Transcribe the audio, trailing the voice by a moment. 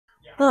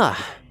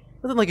Ah,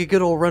 nothing like a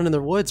good old run in the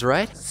woods,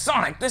 right?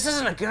 Sonic, this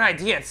isn't a good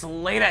idea. It's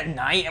late at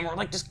night and we're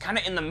like just kind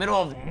of in the middle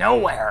of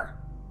nowhere.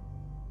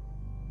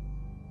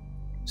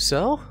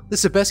 So, this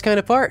is the best kind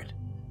of part.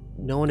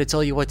 No one to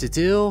tell you what to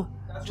do,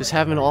 just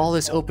having all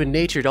this open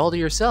nature all to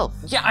yourself.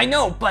 Yeah, I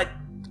know, but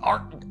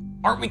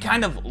aren't we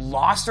kind of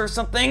lost or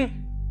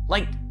something?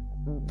 Like,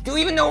 do you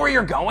even know where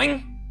you're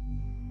going?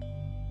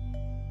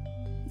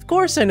 Of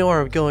course I know where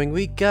I'm going.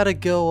 We gotta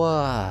go,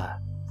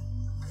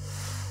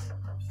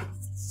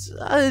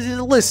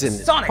 listen,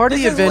 Sonic, part of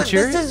the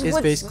adventure this is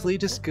basically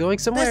just going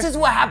somewhere. This is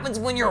what happens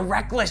when you're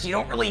reckless. You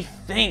don't really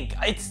think.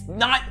 It's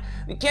not,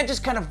 you can't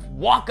just kind of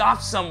walk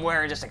off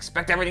somewhere and just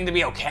expect everything to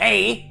be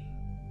okay.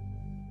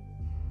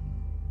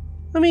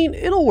 I mean,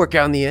 it'll work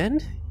out in the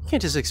end. You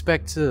can't just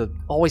expect to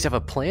always have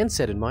a plan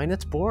set in mind.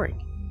 That's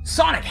boring.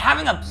 Sonic,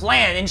 having a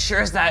plan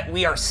ensures that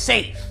we are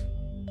safe.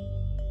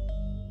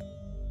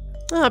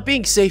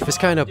 Being safe is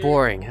kind of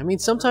boring. I mean,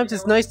 sometimes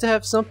it's nice to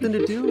have something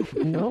to do,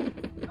 you know?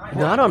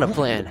 Not on a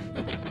plan.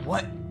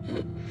 What?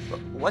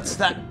 What's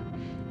that?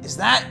 Is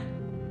that?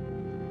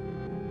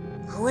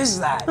 Who is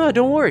that? Oh,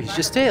 don't worry, it's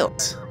just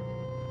Tails.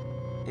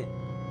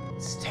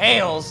 It's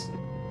Tails.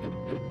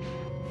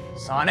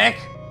 Sonic?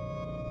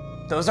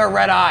 Those are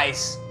red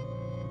eyes.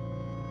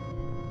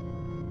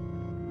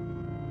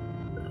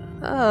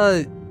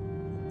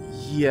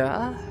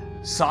 Yeah?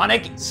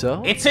 Sonic?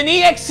 So? It's an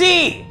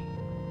EXE!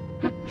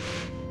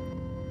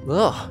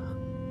 Ugh.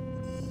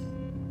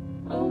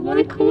 Oh, what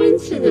a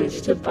coincidence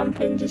to bump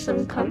into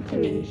some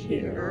company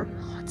here.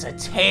 It's a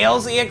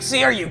Tails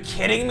EXE? Are you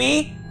kidding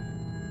me?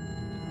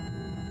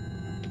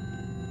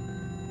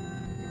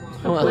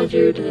 A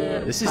pleasure to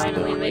this is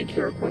finally make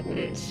your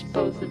acquaintance,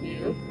 both of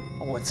you.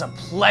 Oh, it's a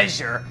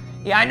pleasure.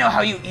 Yeah, I know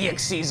how you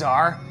EXEs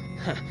are.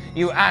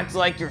 You act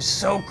like you're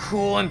so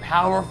cool and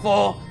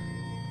powerful,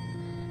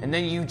 and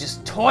then you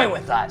just toy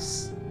with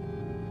us.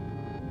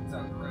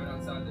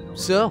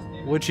 So,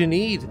 what'd you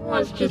need? Well,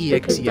 it's just EXE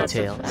because that's a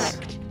Tails.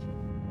 fact.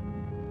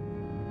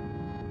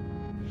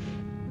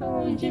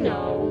 Oh, you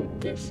know,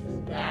 this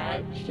and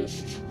that.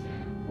 Just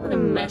want to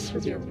mess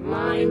with your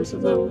minds a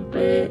little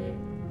bit.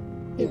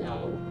 You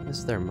know,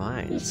 It's their it's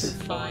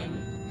minds.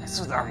 fun. That's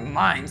with our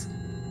minds.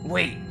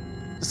 Wait,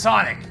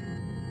 Sonic,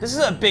 this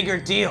is a bigger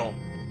deal.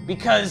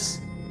 Because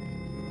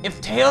if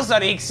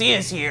Tails.EXE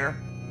is here,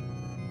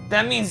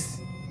 that means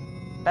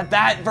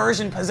that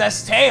version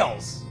possessed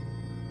Tails.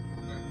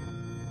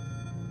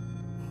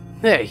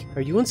 Hey,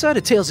 are you inside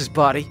of Tails'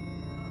 body?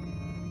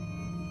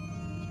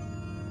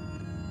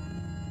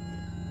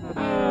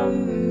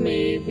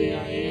 Maybe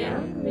I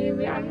am,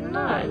 maybe I'm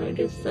not. I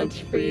guess that's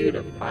for you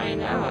to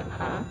find out,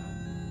 huh?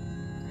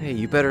 Hey,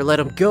 you better let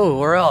him go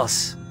or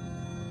else.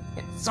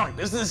 Sonic,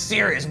 this is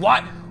serious.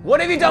 What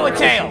have you done with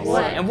Tails?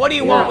 What? And what do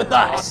you want with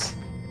us?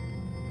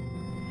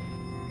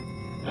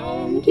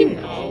 You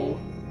know,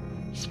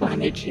 just want to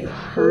make you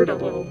hurt a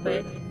little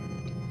bit.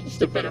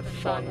 Just a bit of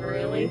fun,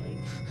 really.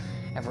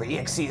 Every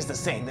EXE is the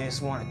same. They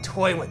just want to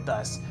toy with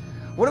us.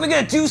 What are we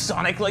gonna do,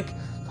 Sonic? Like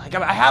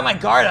I have my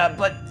guard up,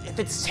 but if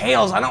it's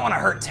Tails, I don't want to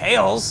hurt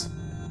Tails.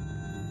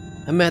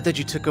 I'm mad that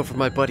you took over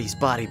my buddy's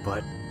body,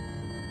 but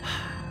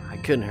I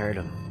couldn't hurt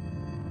him.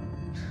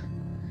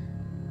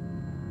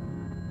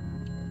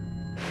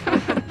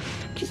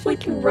 Just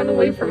like you run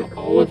away from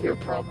all of your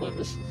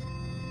problems.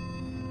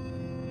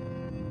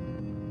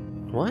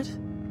 What?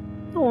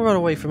 I don't run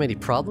away from any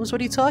problems.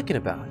 What are you talking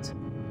about?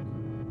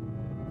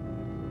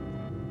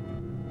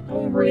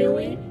 Oh,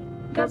 really?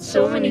 Got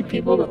so many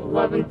people that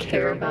love and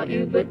care about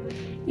you, but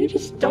you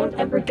just don't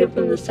ever give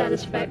them the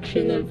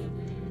satisfaction of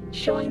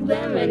showing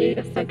them any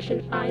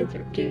affection either,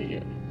 do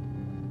you?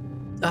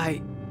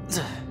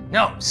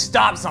 No,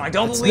 stop, Sonic.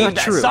 Don't That's believe not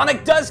that. true.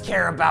 Sonic does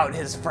care about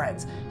his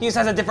friends. He just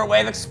has a different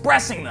way of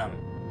expressing them.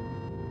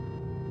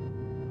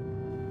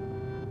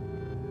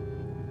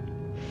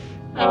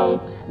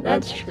 Oh,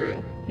 that's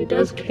true. He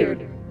does care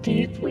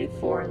deeply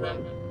for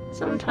them.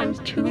 Sometimes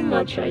too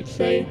much, I'd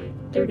say.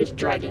 They're just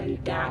dragging you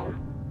down.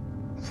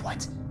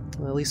 What?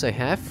 Well, at least I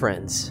have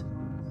friends.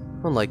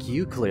 Unlike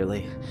you,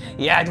 clearly.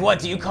 Yeah, and what?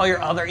 Do you call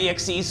your other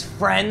EXEs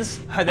friends?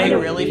 Are I they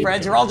don't really need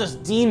friends? to. You're all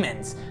just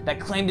demons that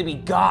claim to be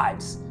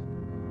gods.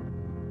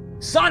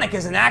 Sonic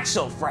is an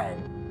actual friend.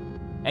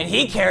 And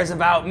he cares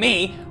about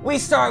me. We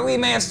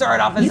may have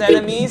started off as You think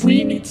enemies.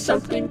 we need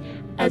something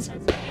as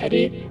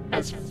petty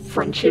as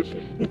friendship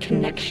and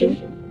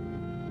connection?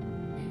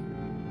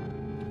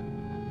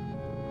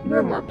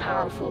 We're more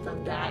powerful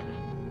than that.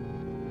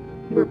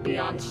 We're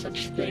beyond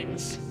such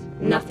things.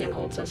 Nothing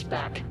holds us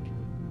back.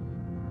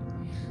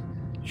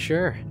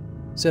 Sure.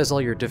 Says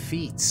all your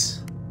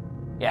defeats.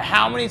 Yeah,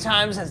 how many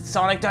times has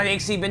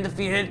Sonic.exe been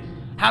defeated?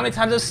 How many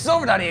times has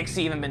Silver.exe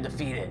even been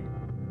defeated?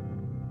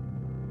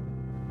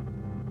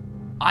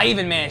 I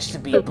even managed to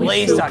beat But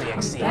we still come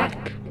Blaze.exe.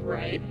 back,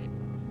 right?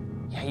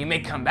 Yeah, you may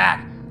come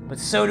back, but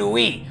so do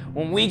we.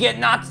 When we get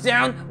knocked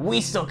down,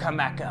 we still come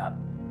back up.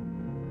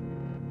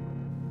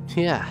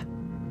 Yeah.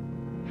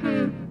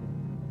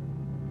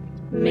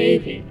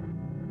 Maybe.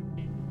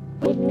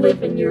 We'll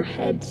live in your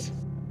heads.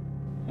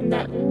 in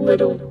that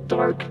little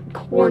dark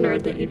corner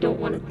that you don't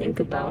want to think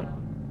about.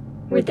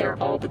 We're there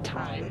all the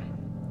time.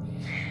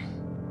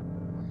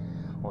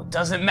 Well, it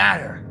doesn't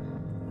matter.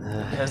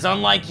 Because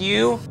unlike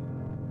you,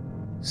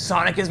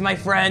 Sonic is my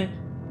friend,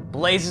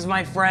 Blaze is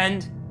my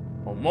friend.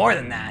 Well, more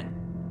than that.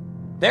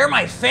 They're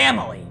my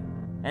family.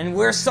 And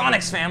we're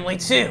Sonic's family,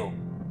 too.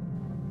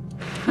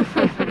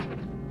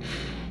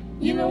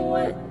 You know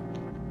what?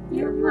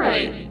 You're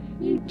right.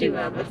 You do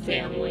have a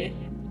family.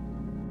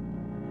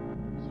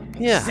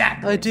 Yeah,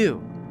 Exactly. I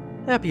do.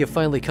 Happy you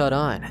finally caught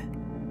on.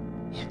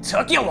 It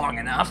took you long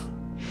enough.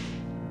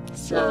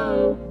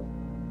 So,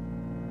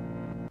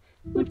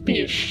 it would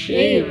be a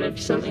shame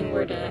if something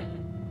were to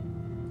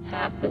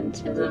happen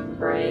to them,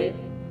 right?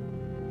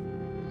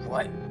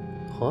 What?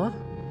 Huh?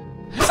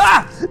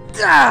 Ah!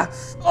 Ah!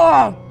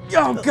 Oh!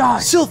 Oh,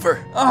 God!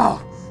 Silver!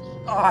 Oh!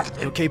 Oh,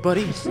 You okay,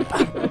 buddy?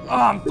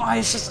 I'm fine.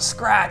 It's just a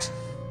scratch.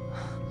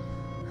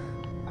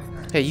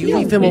 Hey, you know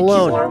leave him how weak you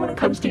are alone. when it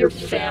comes to your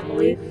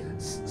family.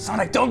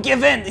 Sonic, don't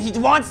give in. He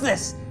wants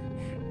this.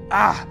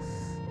 Ah.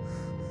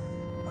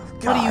 Oh, Why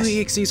gosh. do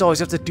you EXEs always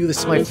have to do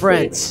this to my Honestly,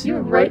 friends?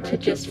 You're right to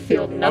just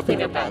feel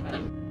nothing about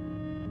them.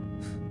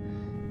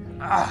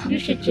 Ah. You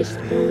should just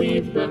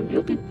leave them.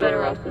 You'll be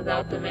better off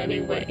without them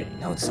anyway.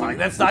 No, Sonic,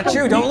 that's not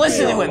true. Don't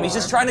listen to him. He's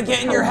just trying to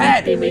get in your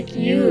head. They make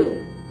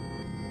you.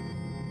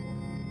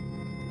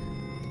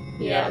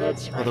 Yeah,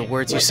 that's right. All the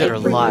words you Let said are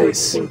every word lies.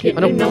 sink in.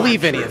 I don't You know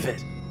believe it's any true. of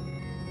it.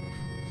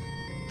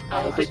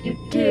 Oh, but you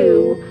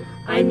do.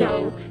 I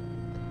know.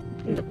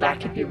 In the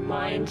back of your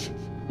mind,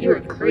 you're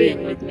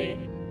agreeing with me.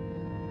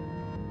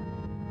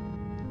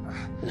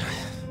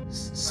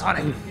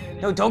 Sonic,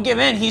 no, don't give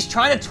in. He's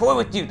trying to toy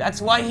with you.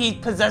 That's why he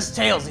possessed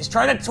Tails. He's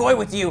trying to toy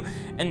with you,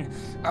 and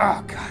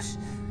oh gosh,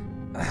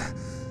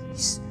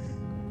 he's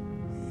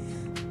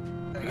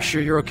Are you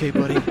sure you're okay,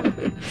 buddy?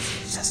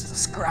 just a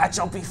scratch.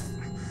 I'll be.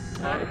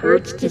 It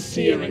hurts to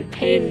see him in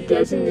pain,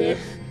 doesn't it?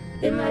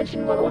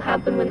 Imagine what will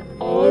happen when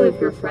all of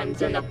your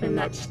friends end up in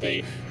that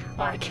state.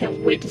 Oh, I can't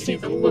wait to see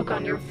the look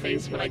on your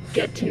face when I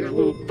get to your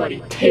little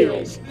buddy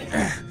Tails.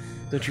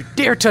 Don't you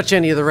dare touch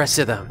any of the rest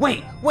of them.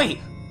 Wait,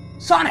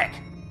 Sonic.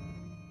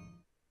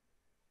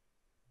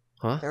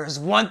 Huh? There is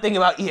one thing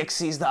about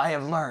EXEs that I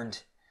have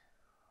learned.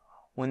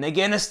 When they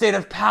get in a state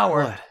of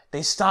power, What?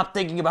 they stop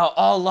thinking about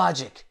all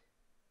logic.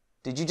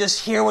 Did you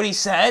just hear what he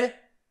said?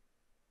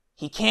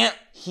 He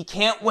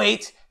can't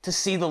wait to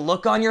see the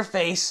look on your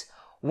face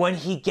when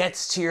he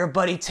gets to your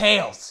buddy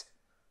Tails.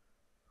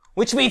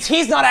 Which means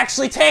he's not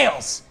actually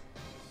Tails.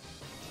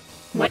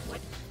 What?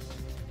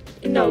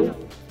 No,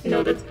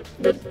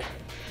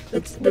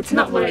 that's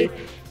not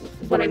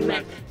what I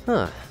meant.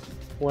 Huh.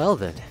 Well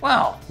then,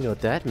 Well, you know what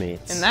that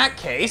means. in that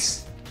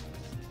case...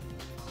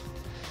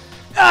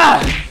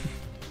 Ah!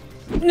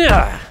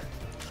 Yeah.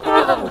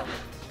 Oh.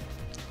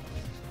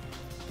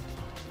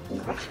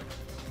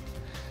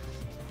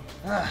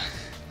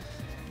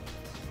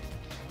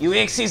 You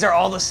EXEs are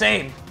all the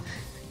same.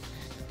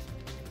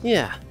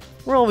 Yeah,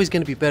 we're always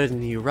gonna be better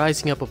than you,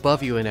 rising up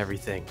above you and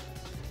everything.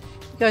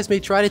 You guys may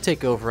try to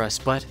take over us,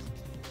 but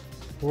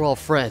we're all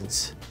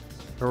friends.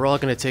 We're all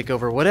gonna take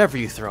over whatever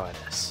you throw at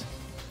us.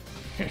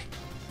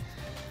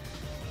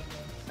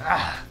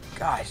 Ah,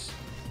 gosh,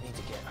 I need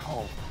to get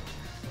home.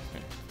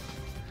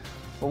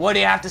 But what do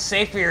you have to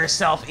say for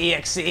yourself,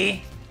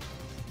 EXE?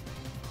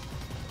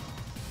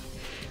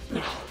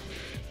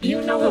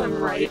 You know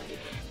I'm right.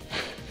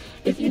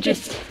 If you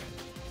just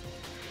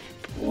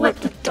let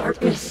the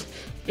darkness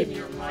in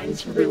your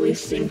minds really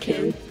sink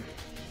in,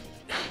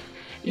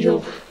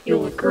 you'll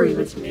agree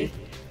with me.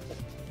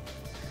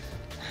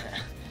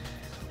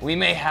 We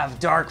may have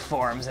dark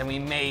forms and we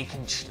may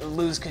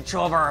lose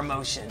control of our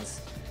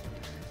emotions.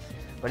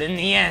 But in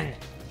the end,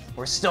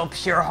 we're still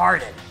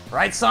pure-hearted.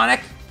 Right, Sonic?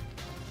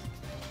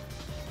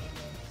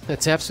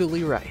 That's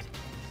absolutely right.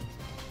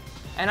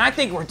 And I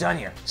think we're done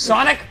here.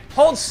 Sonic,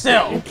 hold You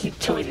still. keep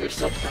telling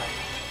yourself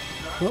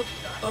that. Well,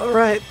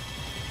 alright.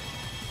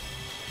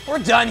 We're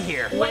done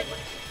here. What?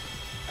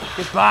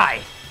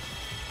 Goodbye.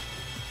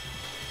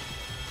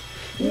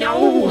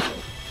 No!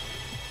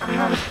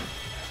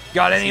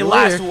 Got any See you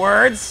last later.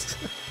 words?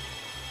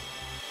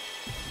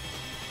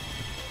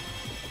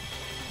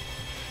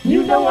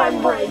 You know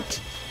I'm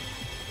right.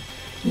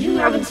 You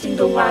haven't seen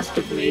the last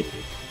of me.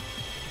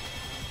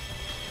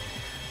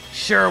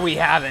 Sure we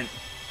haven't.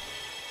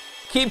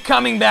 Keep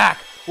coming back.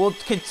 We'll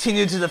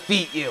continue to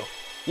defeat you.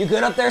 You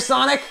good up there,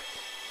 Sonic?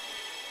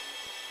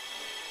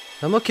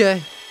 I'm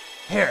okay.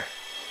 Here,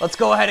 let's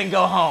go ahead and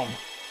go home.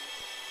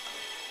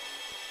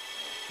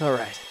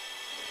 Alright.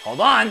 Hold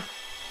on.